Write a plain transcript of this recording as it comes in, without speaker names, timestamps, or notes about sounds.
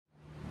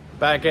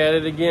Back at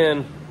it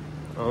again.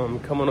 I'm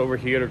coming over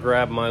here to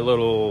grab my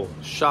little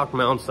shock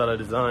mounts that I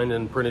designed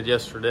and printed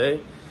yesterday.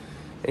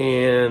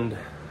 And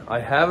I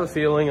have a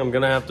feeling I'm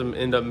gonna have to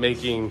end up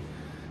making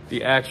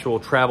the actual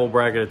travel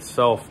bracket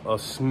itself a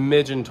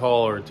smidgen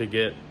taller to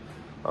get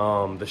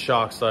the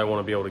shocks that I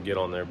want to be able to get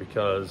on there,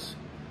 because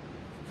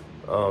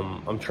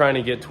I'm trying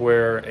to get to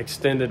where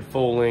extended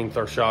full length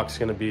our shock's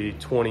gonna be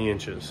 20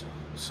 inches.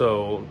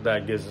 So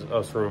that gives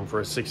us room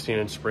for a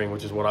 16-inch spring,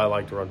 which is what I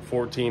like to run,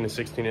 14 to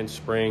 16-inch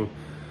spring.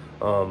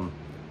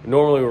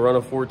 Normally we run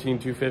a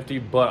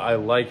 14-250, but I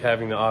like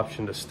having the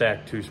option to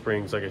stack two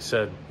springs, like I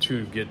said,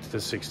 to get to the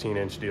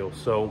 16-inch deal.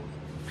 So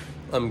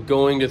I'm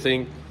going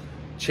to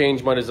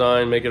change my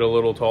design, make it a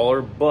little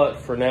taller, but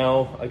for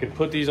now I can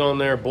put these on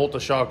there, bolt the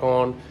shock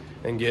on,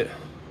 and get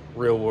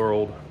real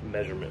world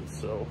measurements.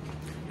 So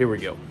here we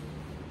go.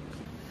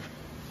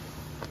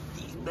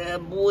 These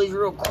bad boys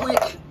real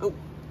quick. Oh.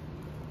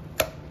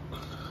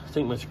 I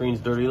think my screen's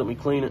dirty, let me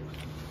clean it.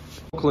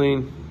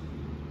 Clean.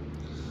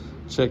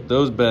 Check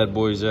those bad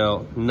boys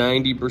out.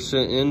 90%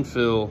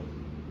 infill.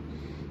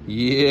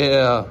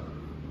 Yeah.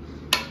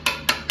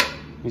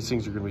 These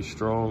things are gonna be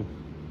strong.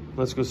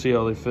 Let's go see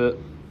how they fit.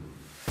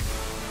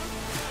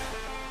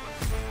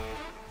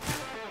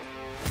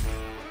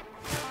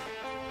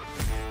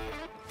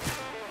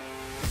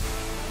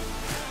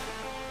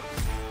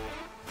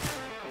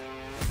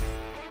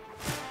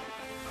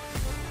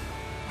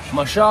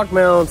 My shock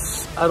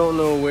mounts, I don't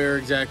know where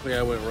exactly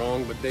I went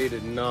wrong, but they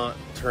did not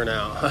turn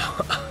out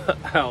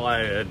how I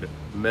had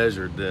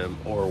measured them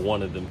or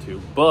wanted them to.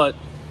 But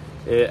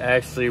it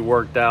actually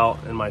worked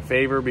out in my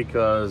favor,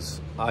 because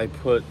I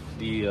put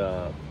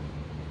the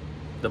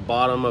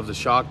bottom of the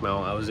shock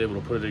mount, I was able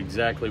to put it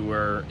exactly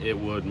where it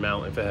would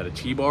mount if it had a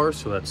T-bar.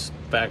 So that's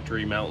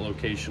factory mount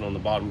location on the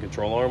bottom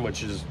control arm,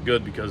 which is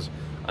good because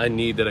I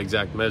need that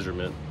exact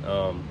measurement.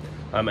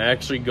 I'm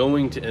actually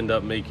going to end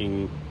up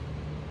making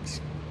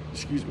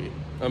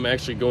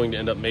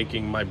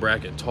my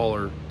bracket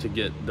taller to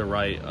get the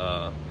right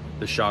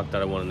the shock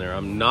that I want in there.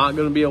 I'm not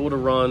going to be able to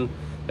run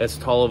as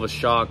tall of a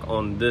shock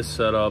on this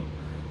setup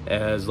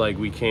as like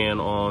we can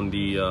on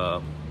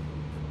the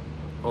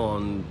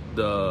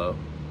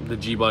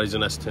G bodies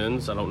and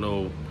S10s. I don't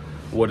know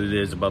what it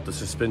is about the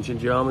suspension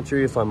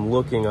geometry. If I'm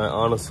looking, I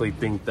honestly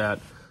think that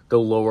the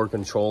lower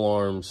control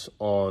arms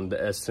on the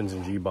S10s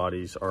and G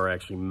bodies are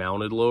actually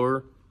mounted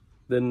lower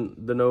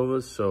than the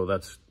Novas, so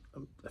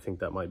I think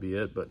that might be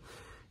it. But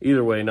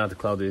either way, not to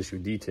cloud the issue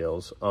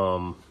details,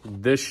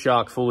 this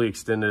shock fully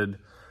extended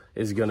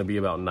is going to be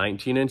about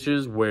 19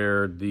 inches,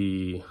 where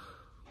the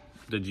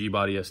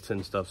G-Body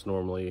S10 stuff's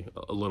normally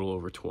a little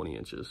over 20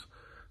 inches.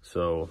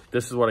 So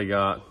this is what I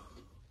got.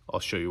 I'll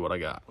show you what I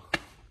got.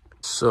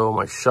 So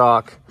my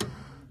shock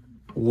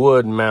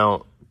would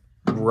mount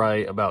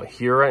right about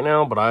here right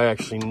now, but I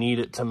actually need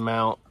it to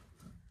mount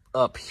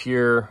up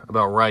here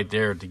about right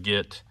there to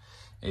get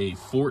a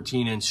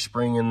 14-inch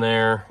spring in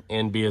there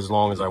and be as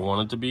long as I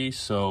want it to be.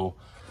 So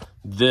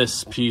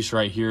this piece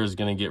right here is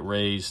going to get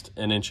raised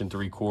 1 3/4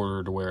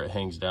 inches to where it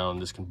hangs down.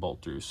 This can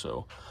bolt through.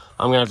 So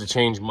I'm gonna have to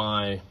change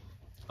my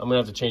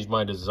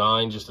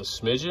design just a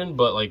smidgen,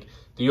 but like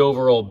the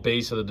overall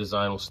base of the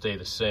design will stay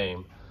the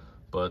same.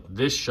 But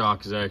this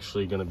shock is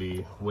actually going to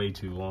be way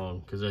too long,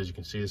 because as you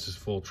can see, this is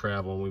full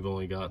travel and we've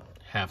only got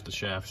half the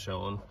shaft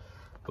showing.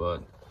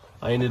 But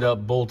I ended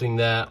up bolting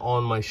that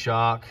on my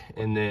shock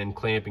and then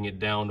clamping it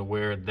down to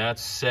where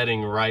that's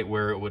setting right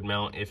where it would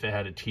mount if it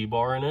had a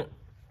T-bar in it.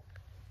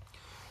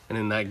 And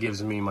then that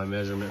gives me my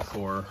measurement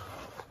for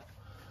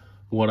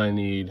what I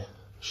need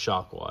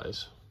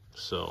shock-wise.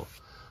 So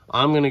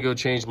I'm gonna go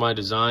change my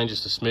design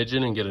just a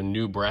smidgen and get a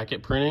new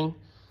bracket printing,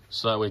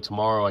 so that way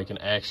tomorrow I can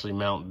actually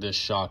mount this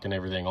shock and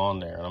everything on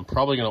there. And I'm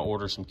probably gonna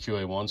order some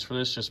QA1s for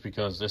this, just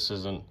because this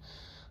isn't,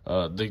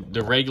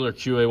 the regular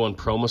QA1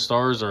 Promo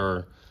Stars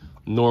are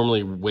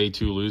normally way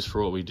too loose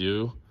for what we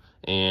do.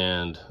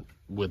 And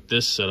with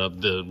this setup,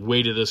 the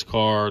weight of this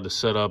car, the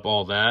setup,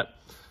 all that,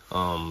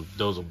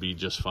 those will be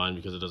just fine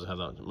because it doesn't have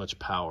that much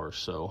power.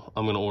 So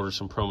I'm going to order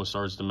some Promo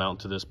Stars to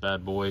mount to this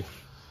bad boy.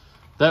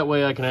 That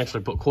way I can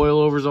actually put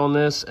coilovers on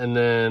this, and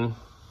then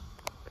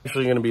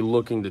actually going to be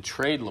looking to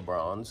trade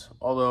LeBron's,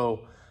 although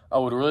I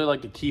would really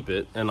like to keep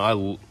it. And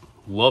I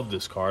love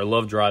this car. I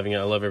love driving it.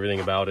 I love everything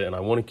about it, and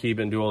I want to keep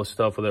it and do all this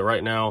stuff with it.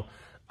 Right now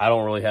I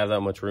don't really have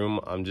that much room.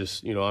 I'm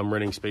just, I'm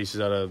renting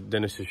spaces out of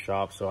Dennis's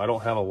shop, so I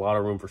don't have a lot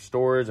of room for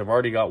storage. I've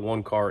already got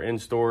one car in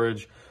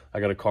storage. I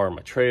got a car in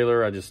my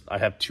trailer. I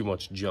have too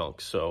much junk.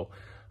 So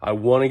I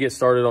want to get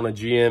started on a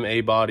GM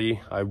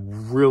A-body. I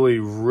really,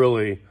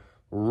 really,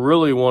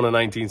 really want a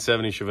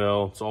 1970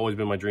 Chevelle. It's always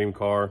been my dream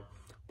car,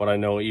 but I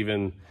know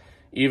even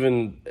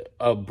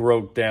a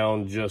broke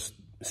down just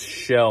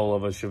shell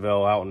of a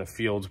Chevelle out in the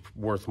field's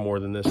worth more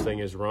than this thing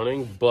is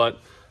running. But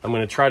I'm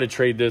going to try to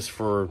trade this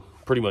for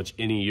pretty much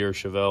any year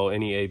Chevelle,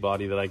 any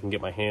A-body that I can get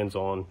my hands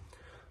on.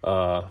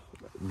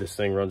 This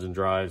thing runs and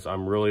drives.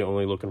 I'm really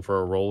only looking for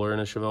a roller in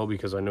a Chevelle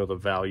because I know the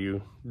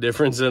value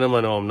difference in them.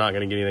 I know I'm not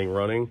going to get anything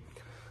running.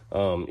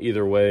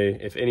 Either way,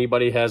 if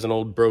anybody has an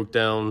old broke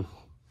down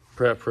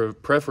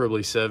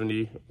preferably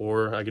 70,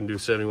 or I can do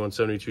 71,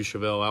 72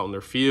 Chevelle out in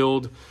their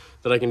field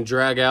that I can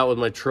drag out with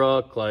my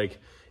truck. Like,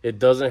 it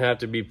doesn't have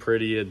to be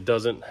pretty. It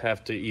doesn't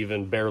have to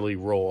even barely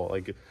roll.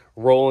 Like,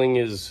 rolling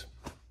is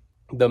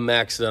the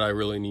max that I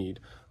really need.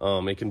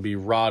 It can be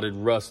rotted,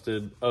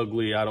 rusted,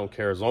 ugly, I don't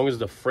care. As long as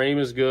the frame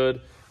is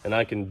good and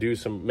I can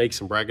make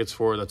some brackets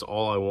for it, that's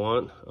all I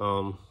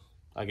want.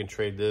 I can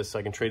trade this.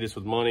 I can trade this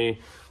with money,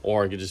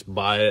 or I could just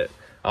buy it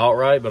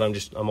outright, but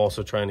I'm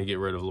also trying to get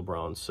rid of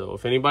LeBron. So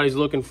if anybody's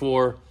looking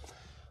for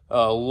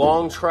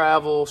long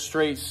travel,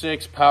 straight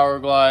six power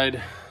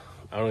glide,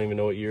 I don't even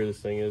know what year this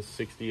thing is,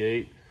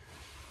 68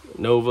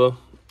 Nova,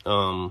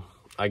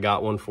 I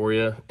got one for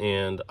you,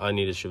 and I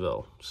need a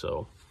Chevelle.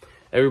 So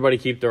everybody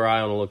keep their eye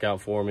on the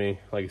lookout for me.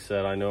 Like I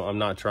said, I know I'm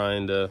not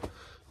trying to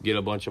get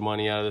a bunch of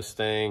money out of this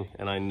thing,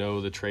 and I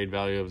know the trade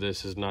value of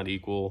this is not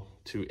equal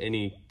to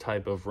any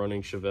type of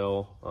running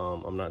Chevelle.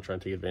 I'm not trying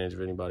to take advantage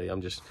of anybody.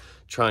 I'm just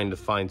trying to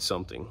find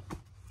something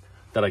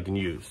that I can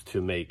use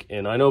to make.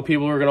 And I know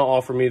people are going to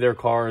offer me their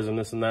cars and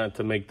this and that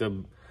to make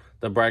the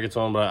brackets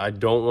on, but I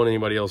don't want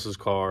anybody else's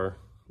car.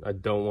 I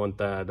don't want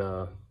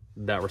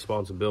that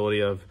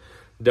responsibility. I've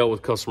dealt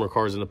with customer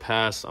cars in the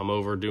past. I'm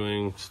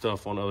overdoing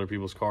stuff on other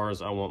people's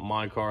cars. I want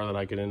my car that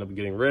I could end up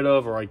getting rid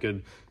of, or I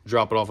could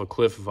drop it off a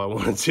cliff if I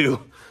wanted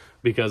to,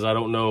 because I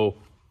don't know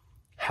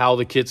how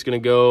the kit's going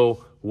to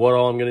go, what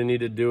all I'm going to need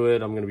to do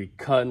it. I'm going to be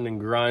cutting and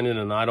grinding,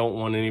 and I don't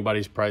want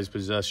anybody's prized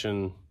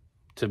possession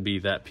to be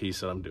that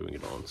piece that I'm doing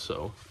it on.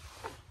 So,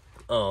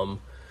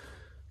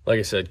 like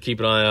I said,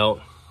 keep an eye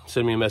out.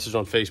 Send me a message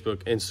on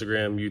Facebook,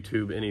 Instagram,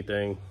 YouTube,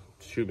 anything.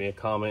 Shoot me a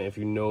comment if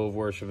you know of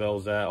where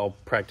Chevelle's at. I'll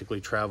practically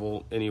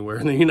travel anywhere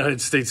in the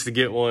United States to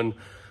get one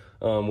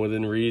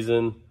within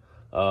reason.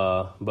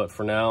 But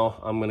for now,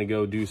 I'm going to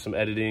go do some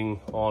editing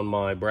on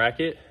my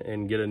bracket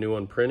and get a new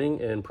one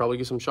printing, and probably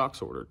get some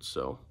shocks ordered.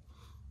 So,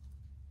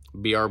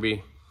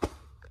 BRB.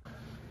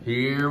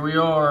 Here we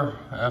are.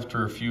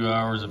 After a few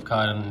hours of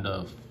kind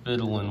of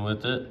fiddling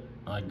with it,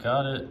 I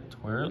got it to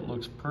where it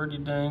looks pretty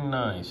dang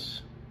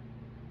nice.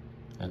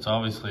 It's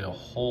obviously a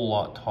whole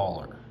lot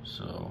taller,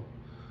 so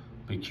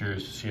be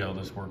curious to see how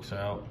this works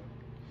out.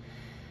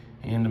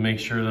 And to make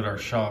sure that our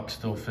shock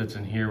still fits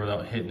in here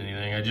without hitting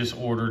anything, I just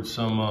ordered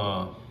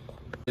some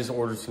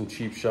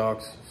cheap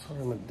shocks.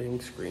 Sorry, my dang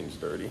screen's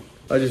dirty.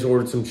 I just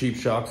ordered some cheap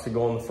shocks to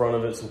go on the front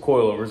of it, some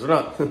coilovers.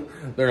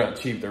 They're not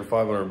cheap, they're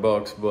 500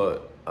 bucks,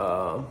 but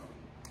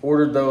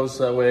ordered those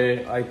so that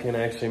way I can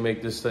actually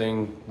make this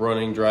thing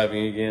running,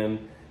 driving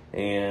again.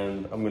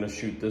 And I'm gonna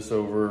shoot this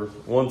over.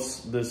 Once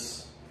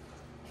this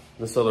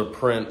other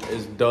print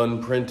is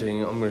done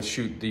printing, I'm gonna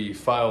shoot the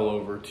file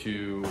over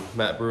to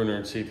Matt Bruner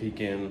and see if he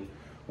can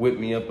whip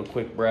me up a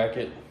quick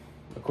bracket,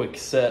 a quick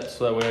set,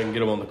 so that way I can get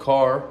them on the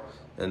car,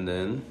 and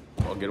then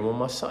I'll get them on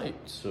my site.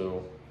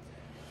 So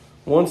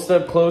one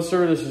step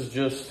closer. This is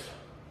just,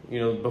 you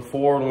know,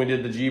 before when we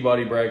did the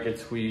G-body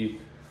brackets, we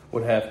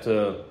would have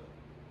to,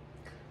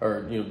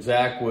 or, you know,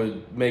 Zach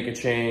would make a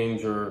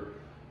change, or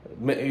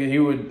he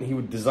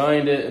would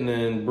design it, and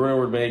then Bruno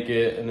would make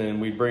it, and then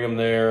we'd bring him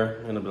there,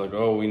 and I'd be like,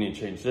 oh, we need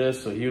to change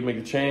this. So he would make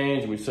a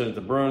change, and we'd send it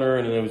to Bruner,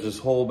 and then it was this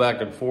whole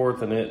back and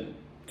forth, and it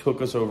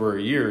took us over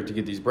a year to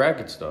get these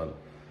brackets done.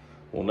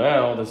 Well,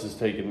 now this has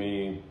taken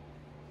me,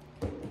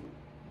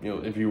 you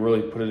know, if you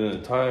really put it in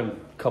a time,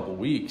 a couple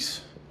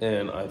weeks,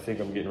 and I think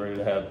I'm getting ready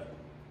to have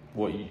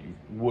what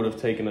would have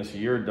taken us a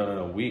year done in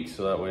a week,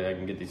 so that way I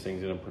can get these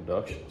things into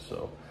production.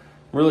 So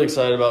really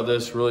excited about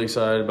this, really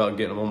excited about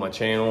getting them on my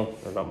channel,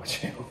 or not my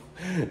channel,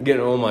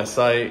 getting them on my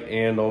site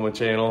and on my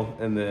channel.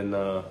 And then,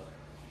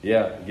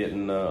 yeah,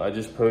 I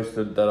just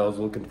posted that I was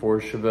looking for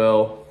a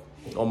Chevelle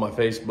on my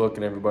Facebook,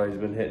 and everybody's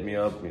been hitting me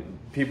up.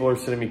 People are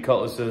sending me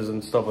cutlasses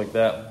and stuff like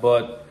that,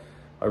 but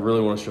I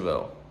really want a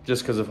Chevelle.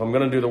 Just because if I'm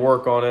gonna do the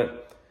work on it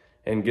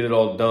and get it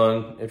all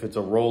done, if it's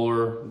a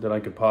roller, then I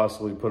could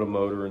possibly put a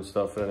motor and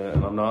stuff in it.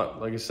 And I'm not,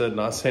 like I said,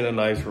 not saying a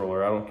nice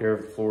roller. I don't care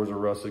if the floors are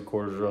rusted,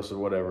 quarters are rusted,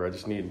 whatever. I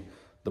just need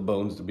the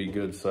bones to be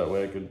good, so that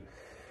way I could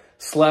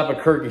slap a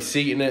Kirky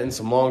seat in it and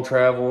some long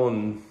travel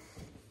and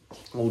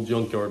old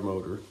junkyard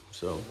motor.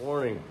 So,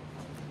 morning.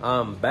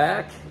 I'm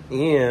back,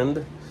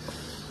 and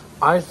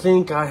I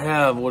think I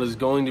have what is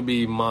going to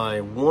be my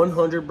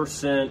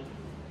 100%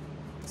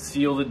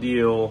 seal the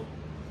deal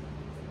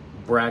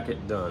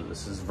bracket done.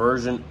 This is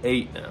version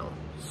 8 now.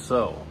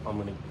 So I'm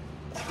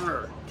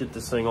gonna get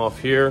this thing off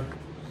here,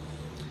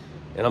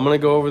 and I'm gonna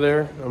go over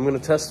there, I'm gonna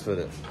test fit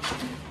it.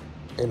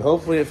 And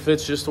hopefully it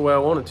fits just the way I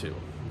want it to,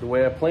 the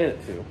way I plan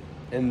it to.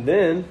 And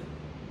then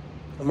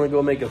I'm gonna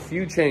go make a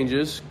few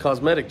changes,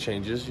 cosmetic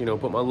changes, you know,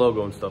 put my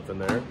logo and stuff in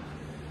there.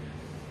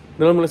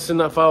 Then I'm gonna send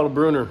that file to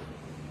Bruner.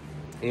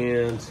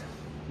 And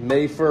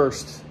May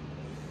 1st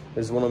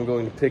is when I'm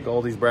going to pick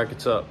all these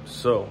brackets up.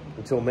 So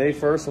until May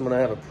 1st, I'm gonna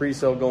have a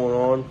pre-sale going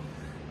on.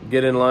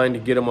 Get in line to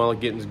get them while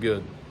getting's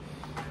good.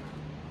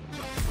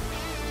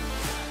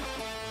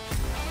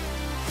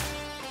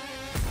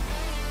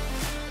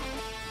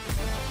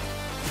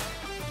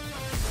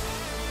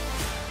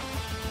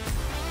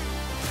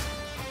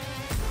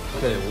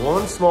 Okay,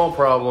 one small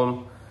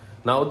problem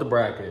not with the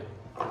bracket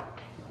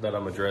that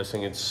I'm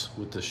addressing, it's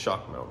with the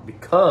shock mount,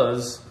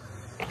 because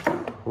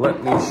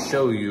let me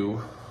show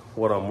you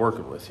what I'm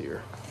working with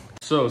here.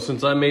 So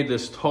since I made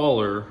this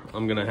taller,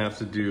 I'm gonna have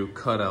to do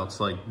cutouts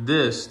like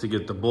this to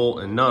get the bolt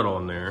and nut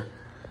on there.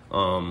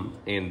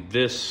 And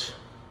this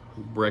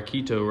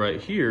braquito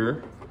right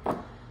here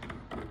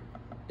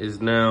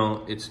is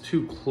now, it's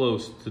too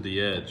close to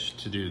the edge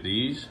to do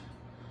these.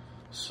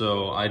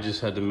 So I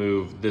just had to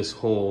move this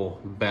hole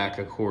back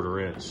a 1/4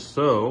 inch.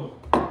 So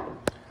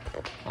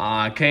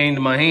I came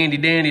to my handy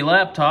dandy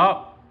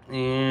laptop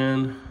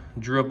and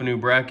drew up a new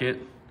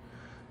bracket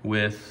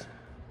with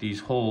these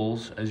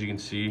holes. As you can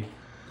see,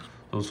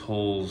 those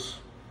holes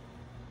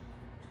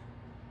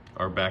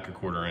are back a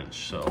 1/4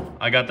 inch. So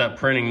I got that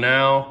printing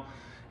now,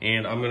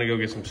 and I'm gonna go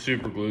get some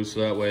super glue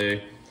so that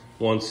way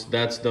once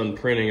that's done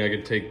printing, I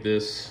could take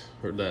this,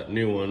 or that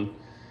new one,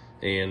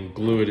 and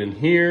glue it in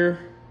here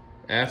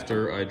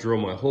after I drill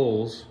my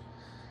holes.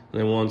 And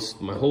then once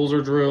my holes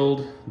are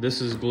drilled, this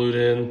is glued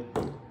in,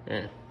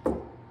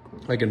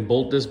 I can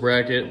bolt this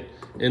bracket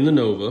in the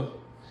Nova.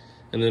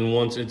 And then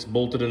once it's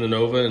bolted in the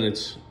Nova and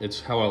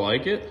it's how I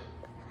like it,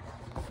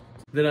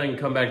 then I can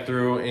come back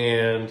through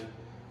and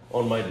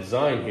on my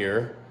design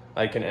here,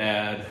 I can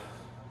add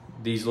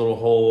these little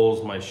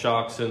holes, my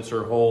shock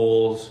sensor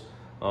holes,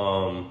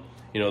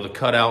 you know, the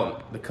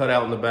cutout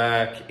in the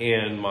back,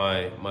 and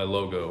my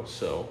logo.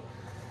 So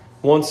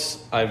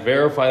once I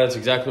verify that's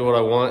exactly what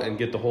I want and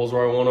get the holes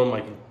where I want them,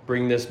 I can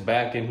bring this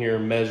back in here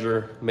and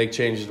measure, make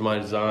changes to my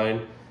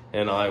design.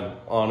 And I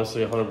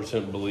honestly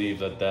 100% believe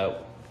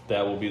that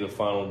will be the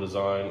final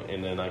design,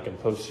 and then I can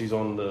post these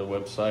on the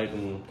website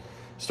and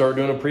start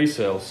doing a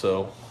pre-sale.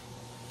 So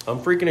I'm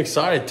freaking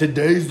excited.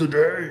 Today's the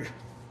day.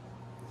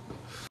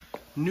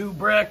 New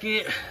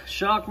bracket,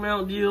 shock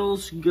mount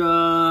deals,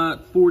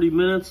 got 40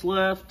 minutes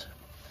left,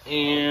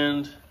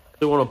 and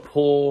I want to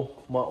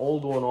pull my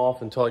old one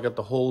off until I got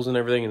the holes and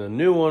everything in the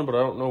new one, but I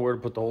don't know where to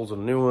put the holes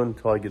in the new one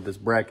until I get this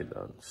bracket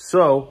done.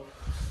 So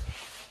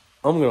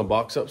I'm gonna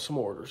box up some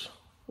orders.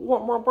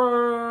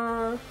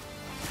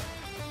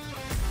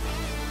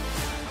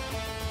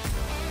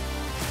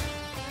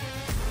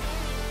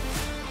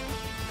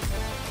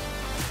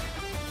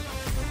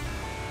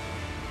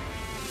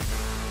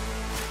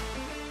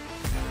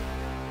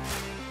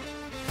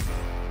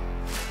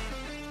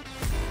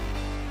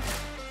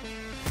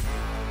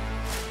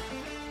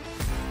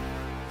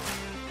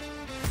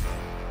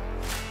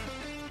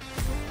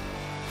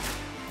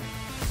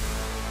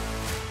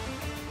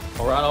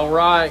 All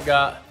right,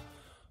 got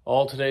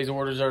all today's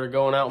orders that are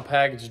going out and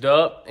packaged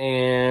up,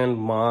 and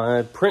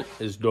my print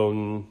is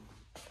done.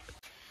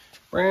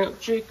 Round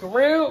chicken,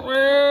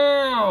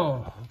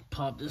 round.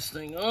 Pop this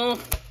thing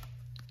off,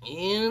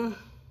 and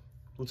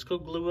let's go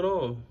glue it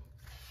on.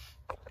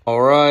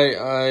 All right,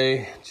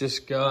 I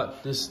just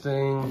got this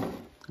thing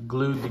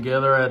glued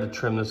together. I had to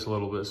trim this a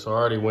little bit, so I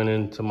already went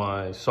into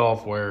my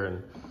software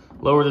and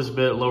lower this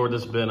bit,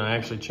 and I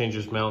actually changed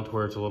this mount to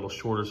where it's a little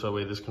shorter, so that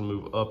way this can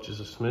move up just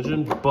a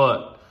smidgen.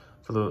 But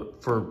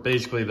for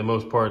basically the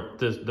most part,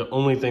 the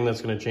only thing that's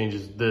gonna change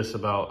is this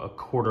about a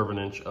 1/4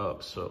 inch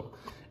up. So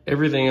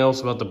everything else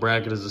about the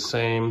bracket is the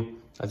same.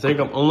 I think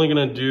I'm only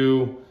gonna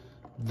do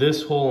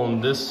this hole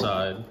on this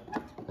side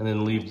and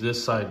then leave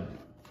this side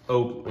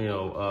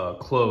open,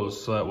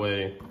 closed, so that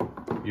way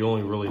you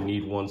only really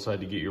need one side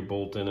to get your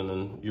bolt in, and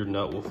then your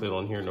nut will fit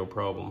on here, no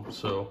problem.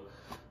 So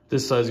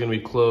this side's gonna be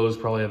closed,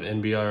 probably have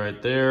NBI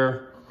right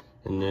there.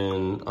 And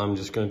then I'm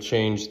just gonna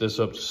change this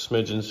up to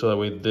smidgen so that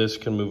way this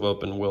can move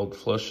up and weld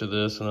flush to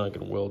this, and I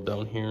can weld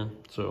down here.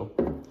 So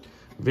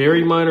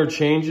very minor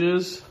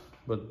changes,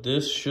 but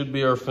this should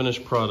be our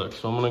finished product.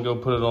 So I'm gonna go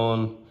put it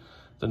on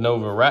the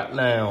Nova right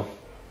now.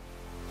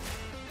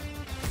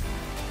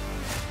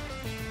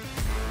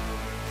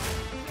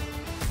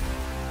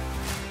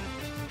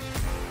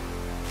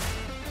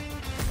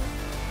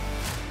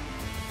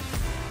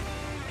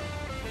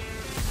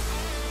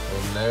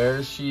 And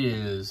there she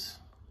is.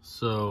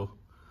 So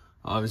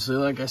obviously,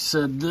 like I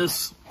said,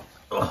 this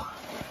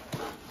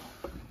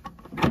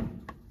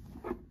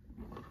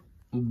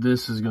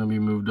is gonna be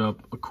moved up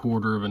a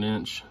 1/4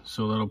 inch.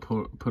 So that'll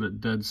put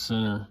it dead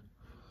center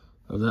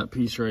of that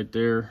piece right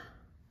there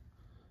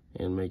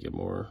and make it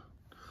more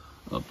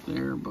up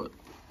there. But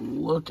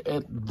look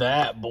at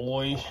that,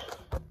 boy.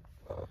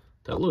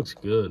 That looks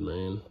good,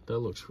 man. That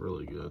looks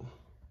really good.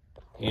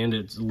 And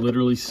it's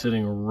literally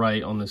sitting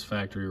right on this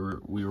factory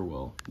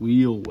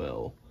wheel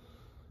well.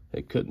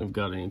 It couldn't have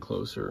got any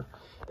closer.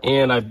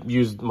 And I've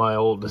used my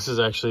old, this is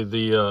actually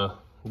the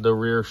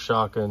rear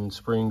shock and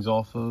springs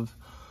off of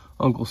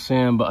Uncle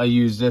Sam, but I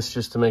used this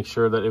just to make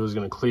sure that it was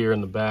gonna clear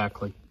in the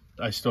back. Like,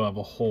 I still have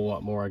a whole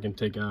lot more I can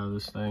take out of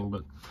this thing,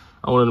 but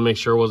I wanted to make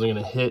sure it wasn't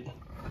gonna hit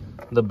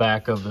the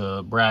back of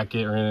the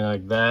bracket or anything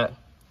like that.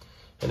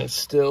 And it's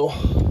still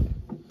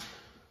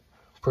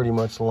pretty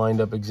much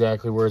lined up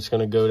exactly where it's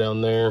gonna go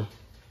down there.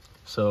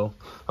 So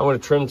I'm gonna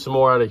trim some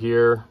more out of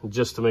here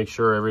just to make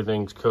sure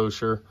everything's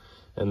kosher.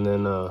 And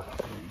then you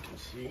can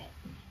see.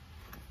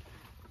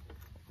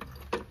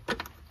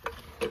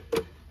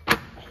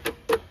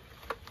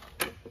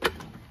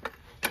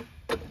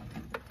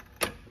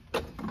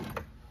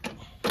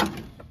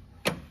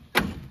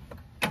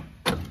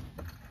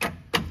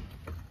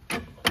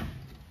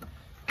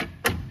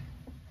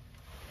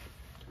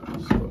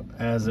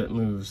 as it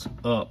moves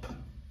up,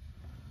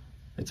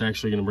 it's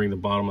actually going to bring the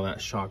bottom of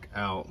that shock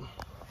out.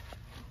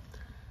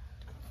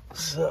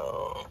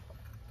 So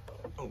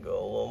I'll go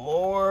a little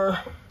more.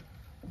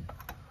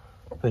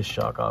 This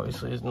shock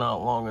obviously is not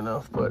long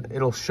enough, but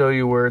it'll show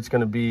you where it's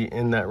going to be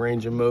in that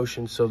range of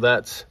motion. So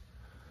that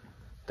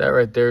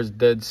right there is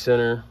dead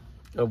center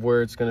of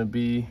where it's going to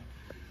be.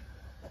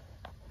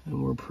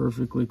 And we're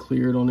perfectly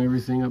cleared on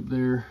everything up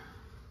there.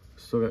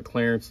 Still got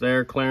clearance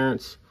there,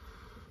 clearance.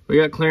 We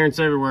got clearance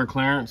everywhere,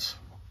 clearance.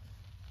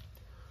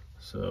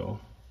 So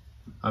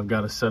I've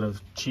got a set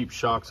of cheap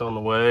shocks on the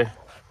way,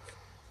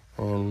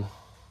 and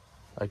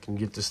I can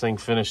get this thing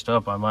finished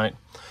up. I might,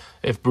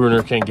 if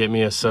Brunner can't get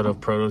me a set of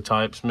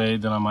prototypes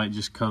made, then I might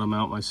just cut them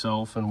out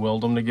myself and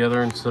weld them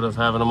together instead of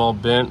having them all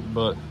bent.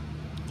 But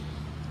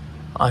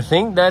I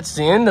think that's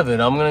the end of it.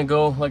 I'm gonna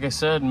go, like I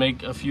said,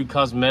 make a few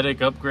cosmetic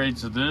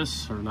upgrades to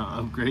this, or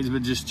not upgrades,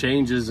 but just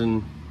changes.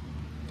 And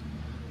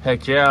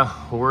heck yeah,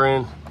 we're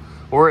in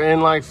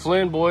like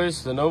Flynn,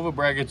 boys. The Nova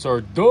brackets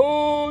are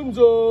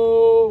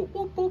donezo.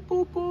 Boop, boop,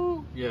 boop,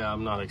 boop. Yeah,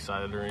 I'm not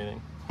excited or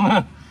anything.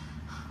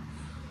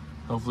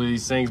 Hopefully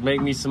these things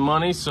make me some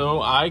money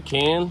so I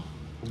can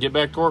get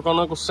back to work on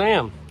Uncle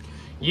Sam.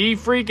 Ye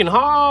freaking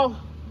haw!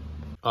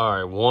 All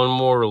right, one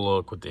more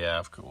look with the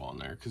AFCO on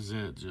there, because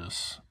it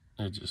just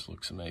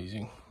looks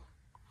amazing.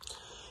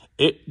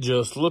 It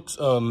just looks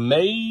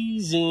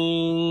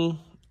amazing.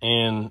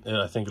 And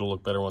I think it'll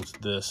look better once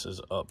this is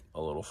up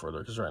a little further,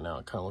 because right now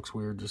it kind of looks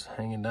weird just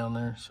hanging down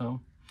there. So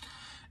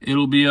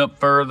it'll be up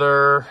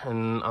further,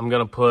 and I'm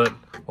gonna put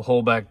a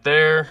hole back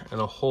there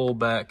and a hole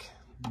back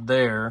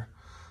there,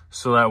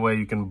 so that way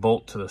you can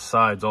bolt to the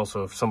sides.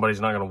 Also, if somebody's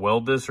not gonna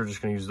weld this, or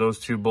just gonna use those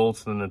two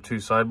bolts and then the two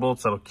side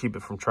bolts, that'll keep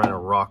it from trying to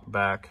rock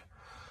back.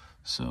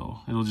 So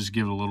it'll just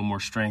give it a little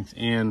more strength.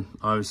 And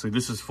obviously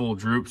this is full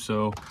droop,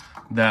 so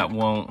that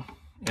won't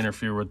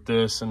interfere with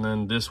this. And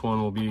then this one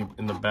will be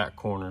in the back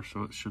corner,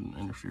 so it shouldn't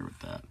interfere with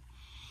that.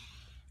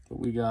 But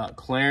we got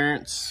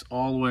clearance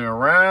all the way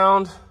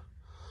around,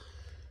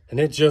 and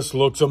it just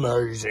looks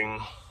amazing.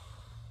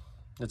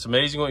 It's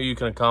amazing what you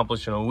can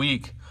accomplish in a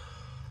week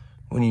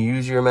when you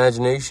use your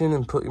imagination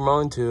and put your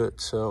mind to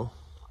it. So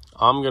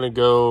I'm gonna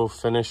go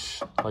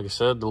finish, like I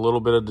said, the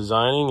little bit of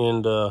designing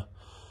and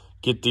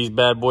get these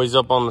bad boys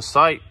up on the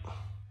site.